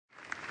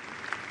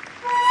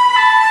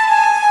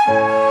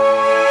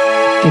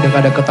Tidak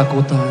ada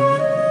ketakutan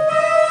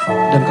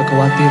dan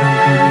kekhawatiran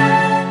kami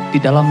di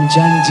dalam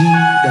janji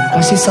dan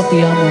kasih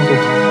setia-Mu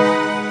Tuhan.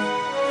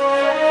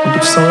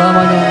 Untuk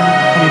selamanya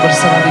kami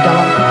berserah di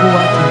dalam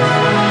kekuatan.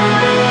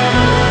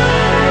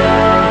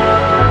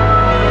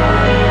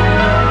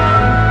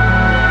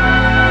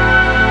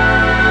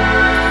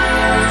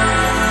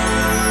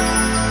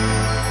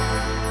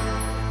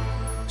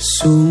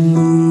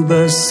 Sungguh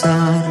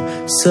besar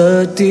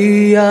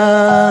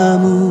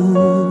setiamu,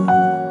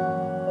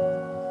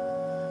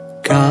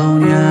 Kau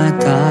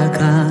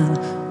nyatakan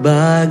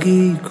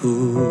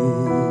bagiku.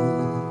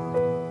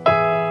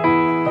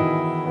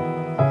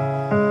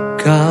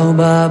 Kau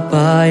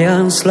Bapa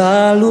yang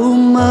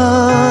selalu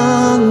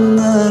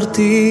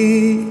mengerti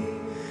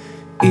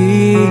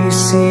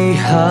isi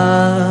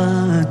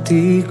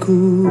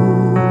hatiku.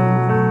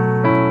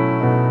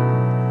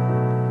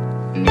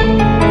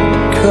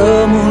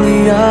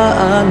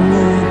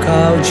 Kemuliaan-Mu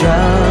Kau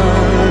janjikan,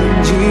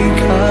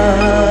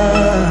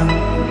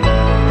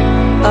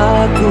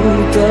 aku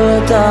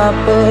tetap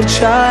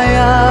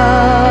percaya,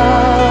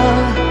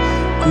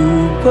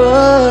 ku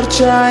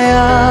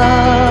percaya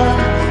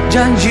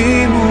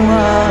janji-Mu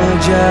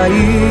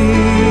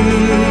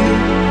ajaib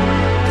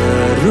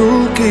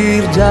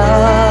terukir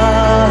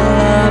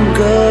dalam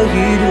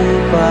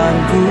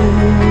kehidupanku.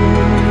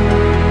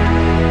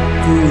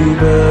 Ku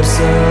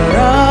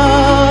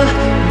berserah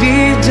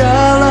di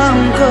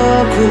dalam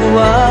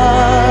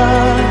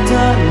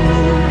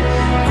kekuatan-Mu,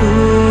 ku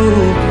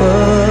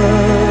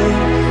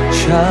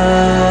percaya.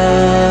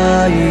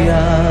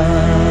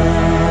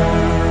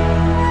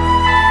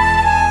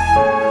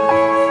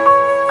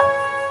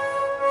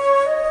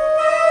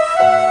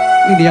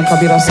 Ini yang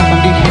kami rasakan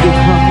di hidup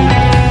kami.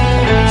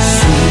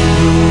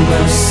 Sungguh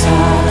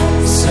besar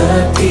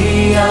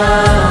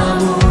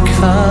setiamu,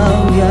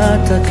 Kau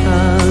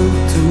nyatakan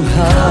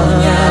Tuhan, Kau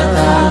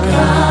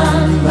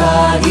nyatakan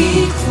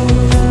bagiku.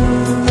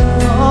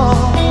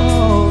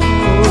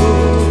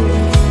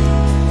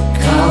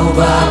 Kau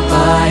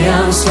Bapa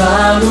yang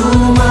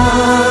selalu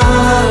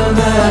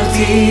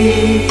mengerti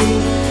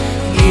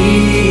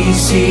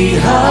isi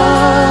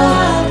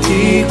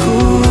hatiku.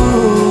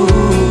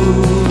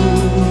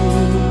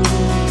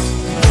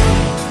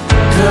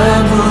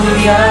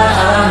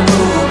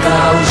 Kemuliaan-Mu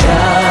Kau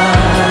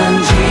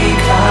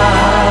janjikan,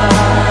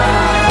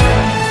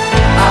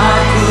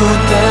 aku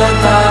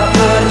tetap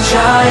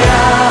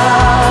percaya,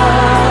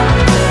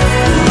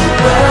 ku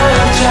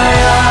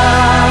percaya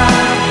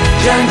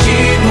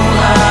janji-Mu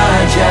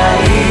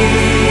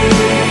ajaib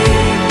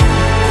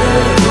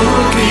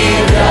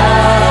terukir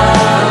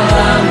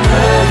dalam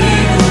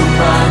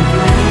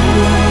kehidupanku.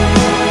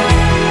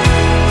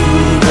 Ku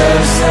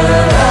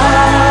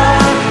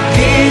berserah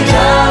di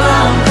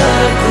dalam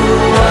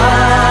kekuatan-Mu,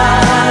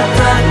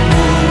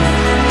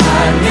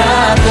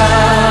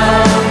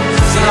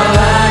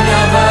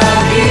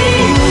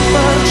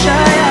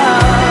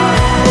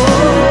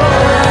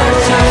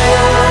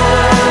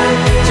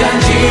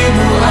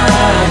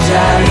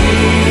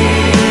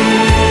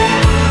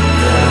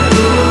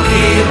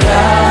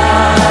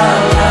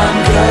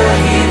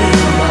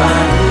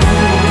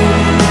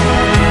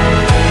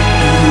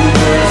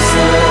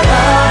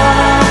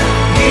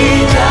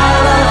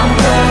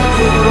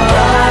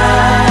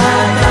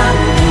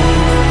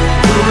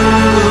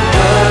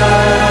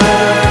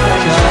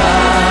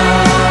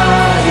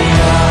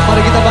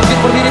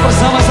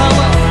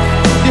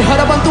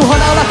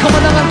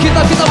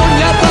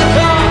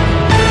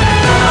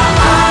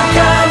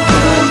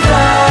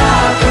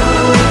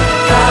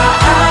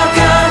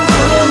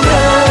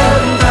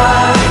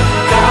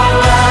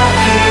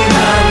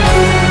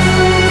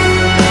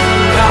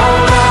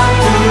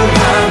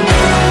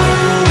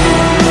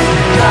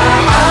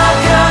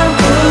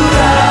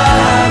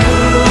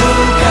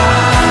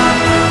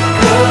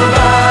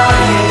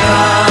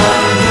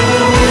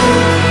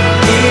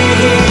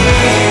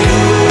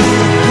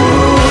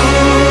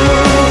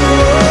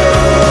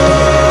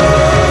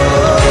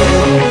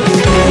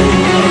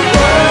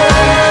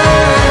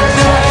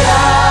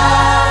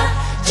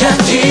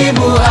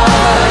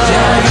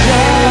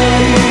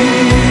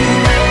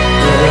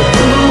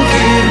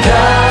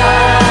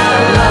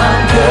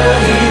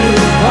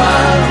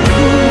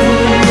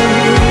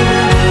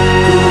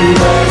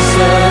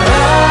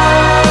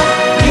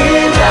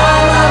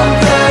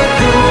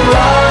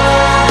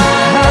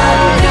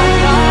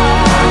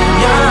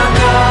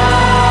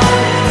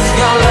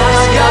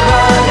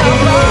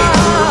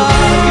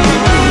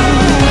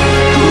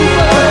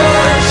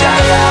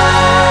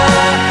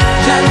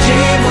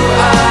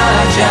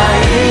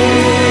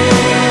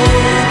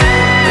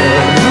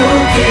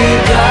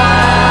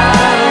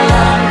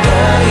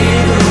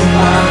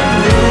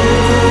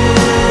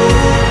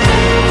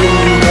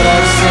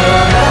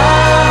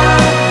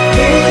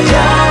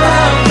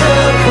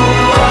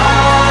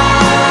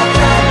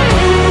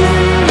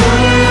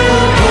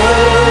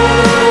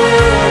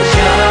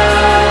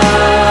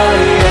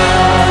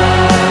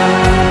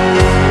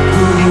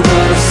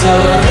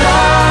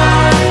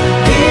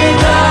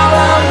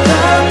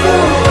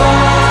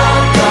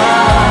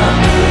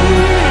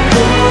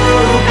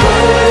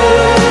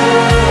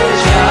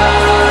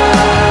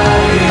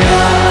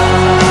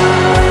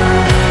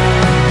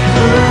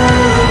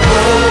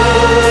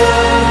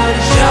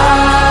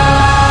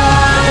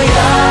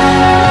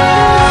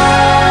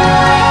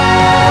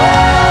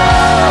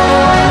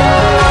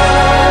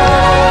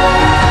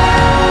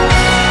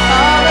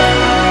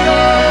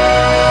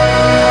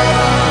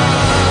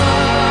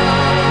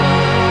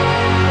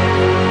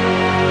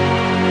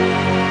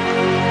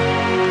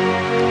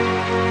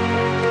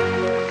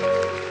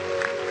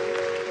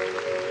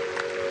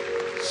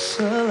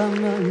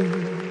 selamanya.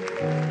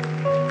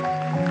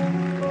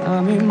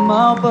 Kami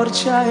mau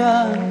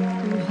percaya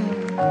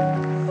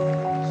Tuhan.